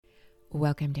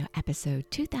Welcome to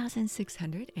episode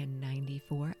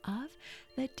 2694 of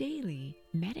the Daily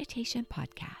Meditation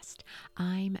Podcast.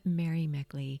 I'm Mary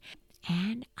Meckley,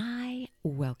 and I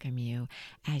welcome you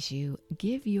as you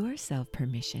give yourself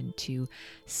permission to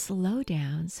slow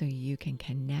down so you can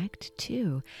connect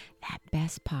to that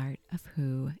best part of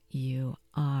who you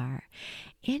are.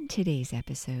 In today's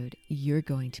episode, you're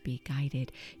going to be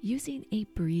guided using a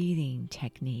breathing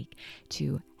technique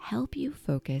to help you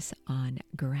focus on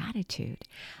gratitude.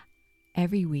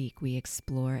 Every week, we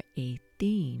explore a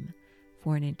theme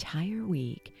for an entire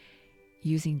week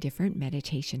using different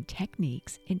meditation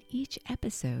techniques in each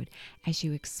episode as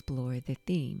you explore the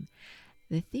theme.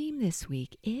 The theme this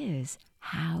week is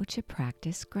how to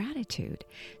practice gratitude.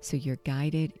 So you're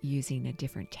guided using a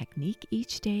different technique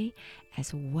each day,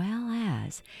 as well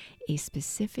as a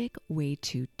specific way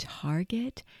to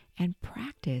target and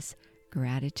practice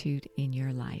gratitude in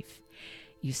your life.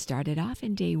 You started off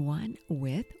in day one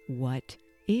with what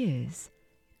is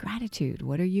gratitude?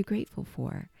 What are you grateful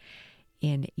for?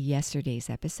 In yesterday's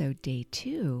episode, day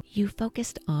 2, you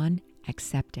focused on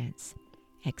acceptance,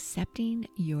 accepting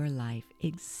your life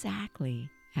exactly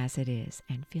as it is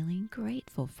and feeling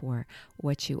grateful for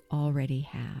what you already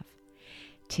have.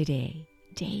 Today,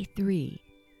 day 3,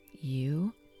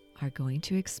 you are going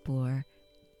to explore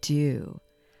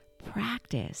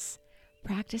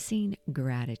practicing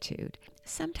gratitude.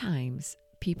 Sometimes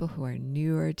people who are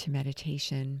newer to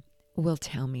meditation will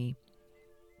tell me,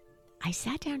 I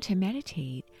sat down to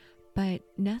meditate, but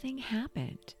nothing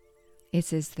happened.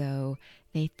 It's as though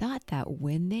they thought that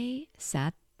when they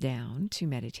sat down to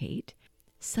meditate,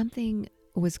 something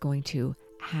was going to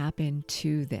happen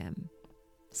to them.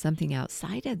 Something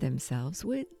outside of themselves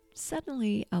would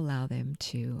suddenly allow them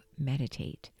to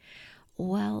meditate.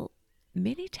 Well,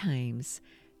 many times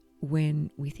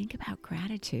when we think about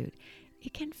gratitude,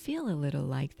 it can feel a little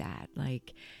like that,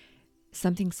 like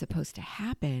something's supposed to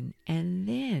happen and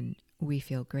then we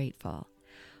feel grateful.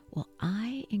 Well,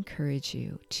 I encourage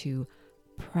you to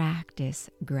practice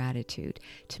gratitude,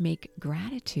 to make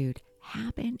gratitude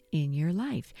happen in your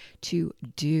life, to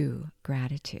do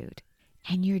gratitude.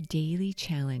 And your daily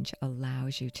challenge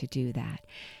allows you to do that.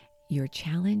 Your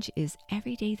challenge is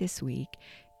every day this week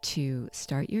to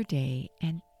start your day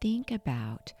and think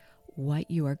about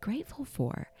what you are grateful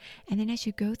for. And then as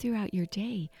you go throughout your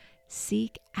day,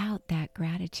 seek out that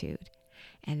gratitude.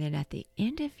 And then at the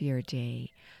end of your day,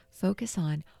 focus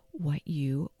on what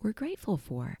you were grateful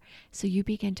for. So you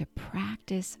begin to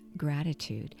practice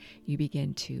gratitude. You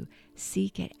begin to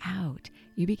seek it out.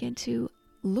 You begin to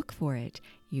look for it.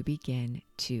 You begin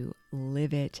to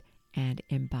live it and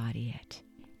embody it.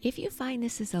 If you find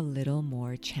this is a little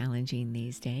more challenging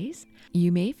these days,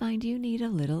 you may find you need a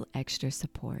little extra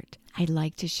support. I'd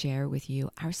like to share with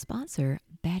you our sponsor,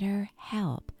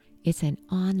 BetterHelp. It's an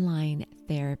online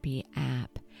therapy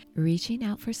app. Reaching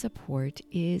out for support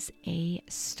is a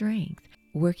strength.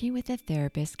 Working with a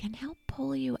therapist can help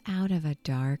pull you out of a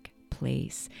dark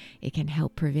place. It can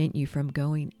help prevent you from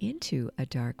going into a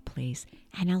dark place.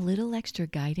 And a little extra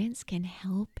guidance can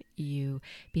help you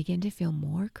begin to feel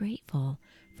more grateful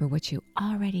for what you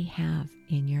already have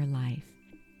in your life.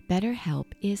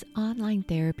 BetterHelp is online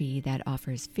therapy that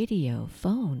offers video,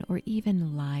 phone, or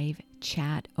even live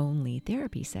chat-only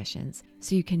therapy sessions,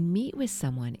 so you can meet with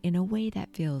someone in a way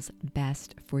that feels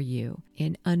best for you.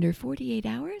 In under 48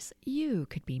 hours, you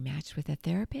could be matched with a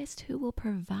therapist who will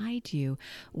provide you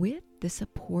with the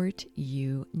support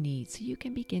you need so you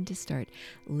can begin to start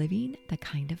living the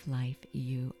kind of life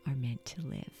you are meant to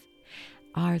live.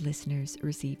 Our listeners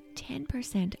receive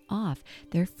 10% off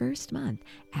their first month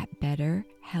at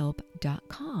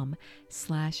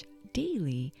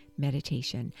betterhelp.com/daily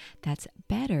meditation. That's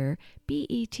better,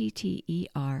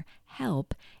 BETTER,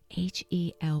 help,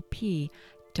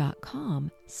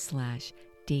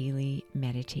 HELP.com/daily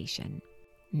meditation.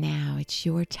 Now it's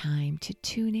your time to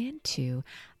tune into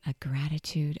a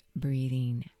gratitude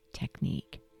breathing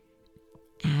technique.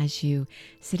 As you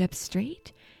sit up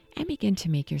straight and begin to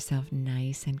make yourself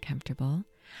nice and comfortable,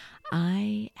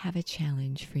 I have a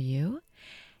challenge for you.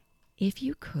 If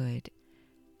you could,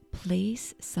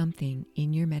 place something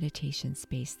in your meditation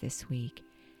space this week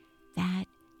that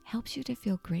helps you to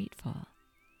feel grateful.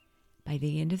 By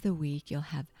the end of the week, you'll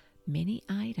have many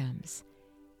items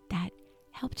that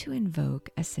help to invoke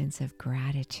a sense of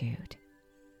gratitude.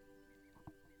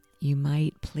 You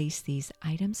might place these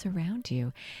items around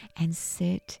you and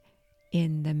sit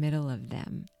in the middle of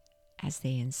them as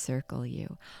they encircle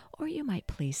you, or you might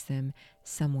place them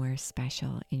somewhere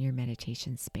special in your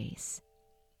meditation space.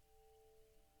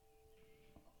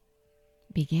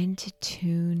 Begin to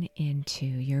tune into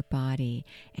your body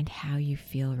and how you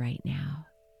feel right now.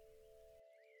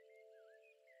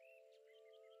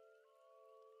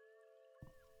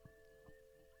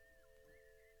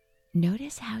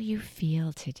 Notice how you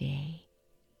feel today.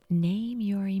 Name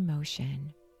your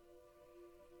emotion.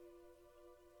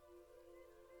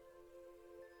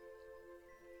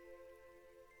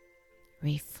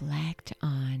 Reflect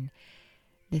on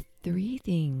the 3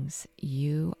 things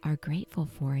you are grateful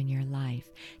for in your life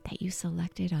that you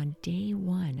selected on day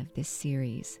 1 of this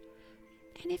series.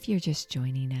 And if you're just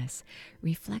joining us,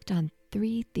 reflect on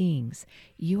 3 things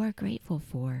you are grateful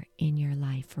for in your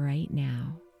life right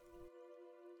now.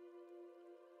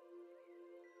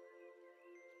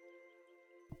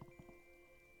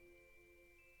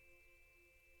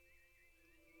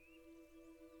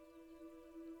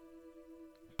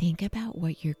 Think about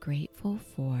what you're grateful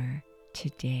for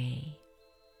today.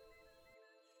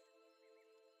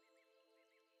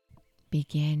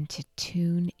 Begin to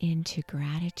tune into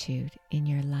gratitude in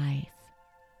your life.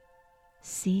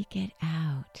 Seek it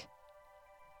out.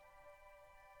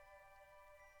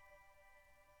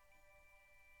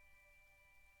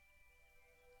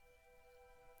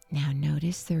 Now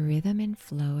notice the rhythm and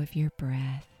flow of your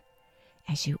breath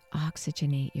as you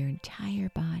oxygenate your entire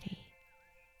body.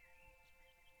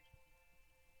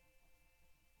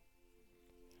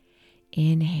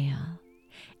 Inhale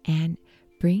and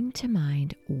bring to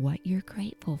mind what you're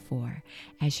grateful for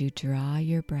as you draw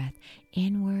your breath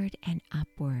inward and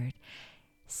upward.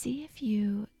 See if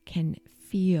you can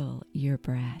feel your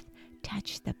breath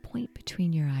touch the point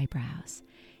between your eyebrows,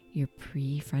 your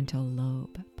prefrontal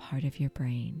lobe part of your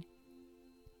brain.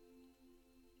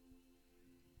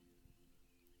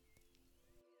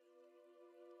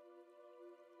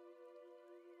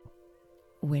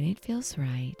 When it feels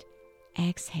right,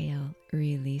 exhale,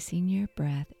 releasing your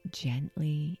breath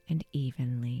gently and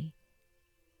evenly.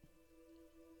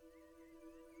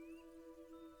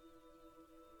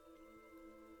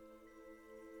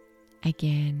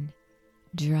 Again,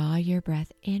 draw your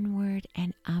breath inward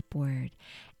and upward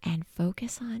and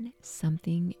focus on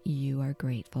something you are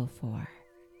grateful for.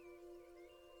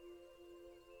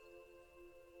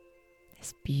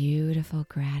 This beautiful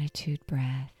gratitude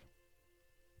breath.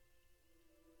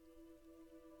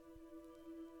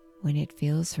 When it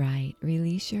feels right,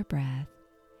 release your breath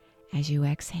as you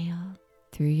exhale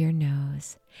through your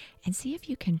nose and see if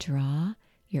you can draw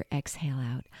your exhale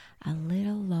out a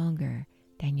little longer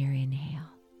than your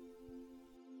inhale.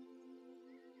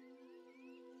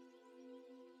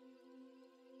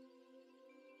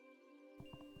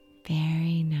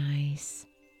 Very nice.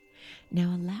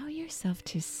 Now allow yourself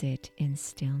to sit in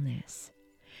stillness,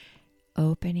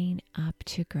 opening up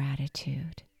to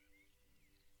gratitude.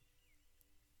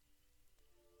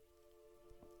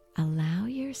 Allow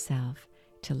yourself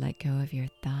to let go of your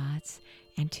thoughts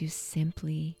and to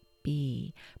simply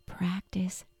be.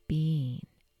 Practice being.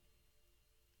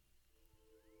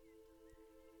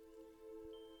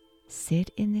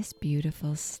 Sit in this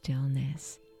beautiful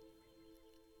stillness,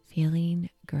 feeling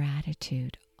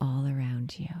gratitude all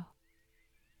around you.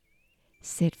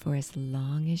 Sit for as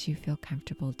long as you feel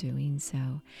comfortable doing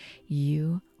so.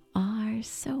 You are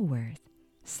so worth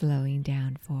slowing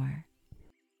down for.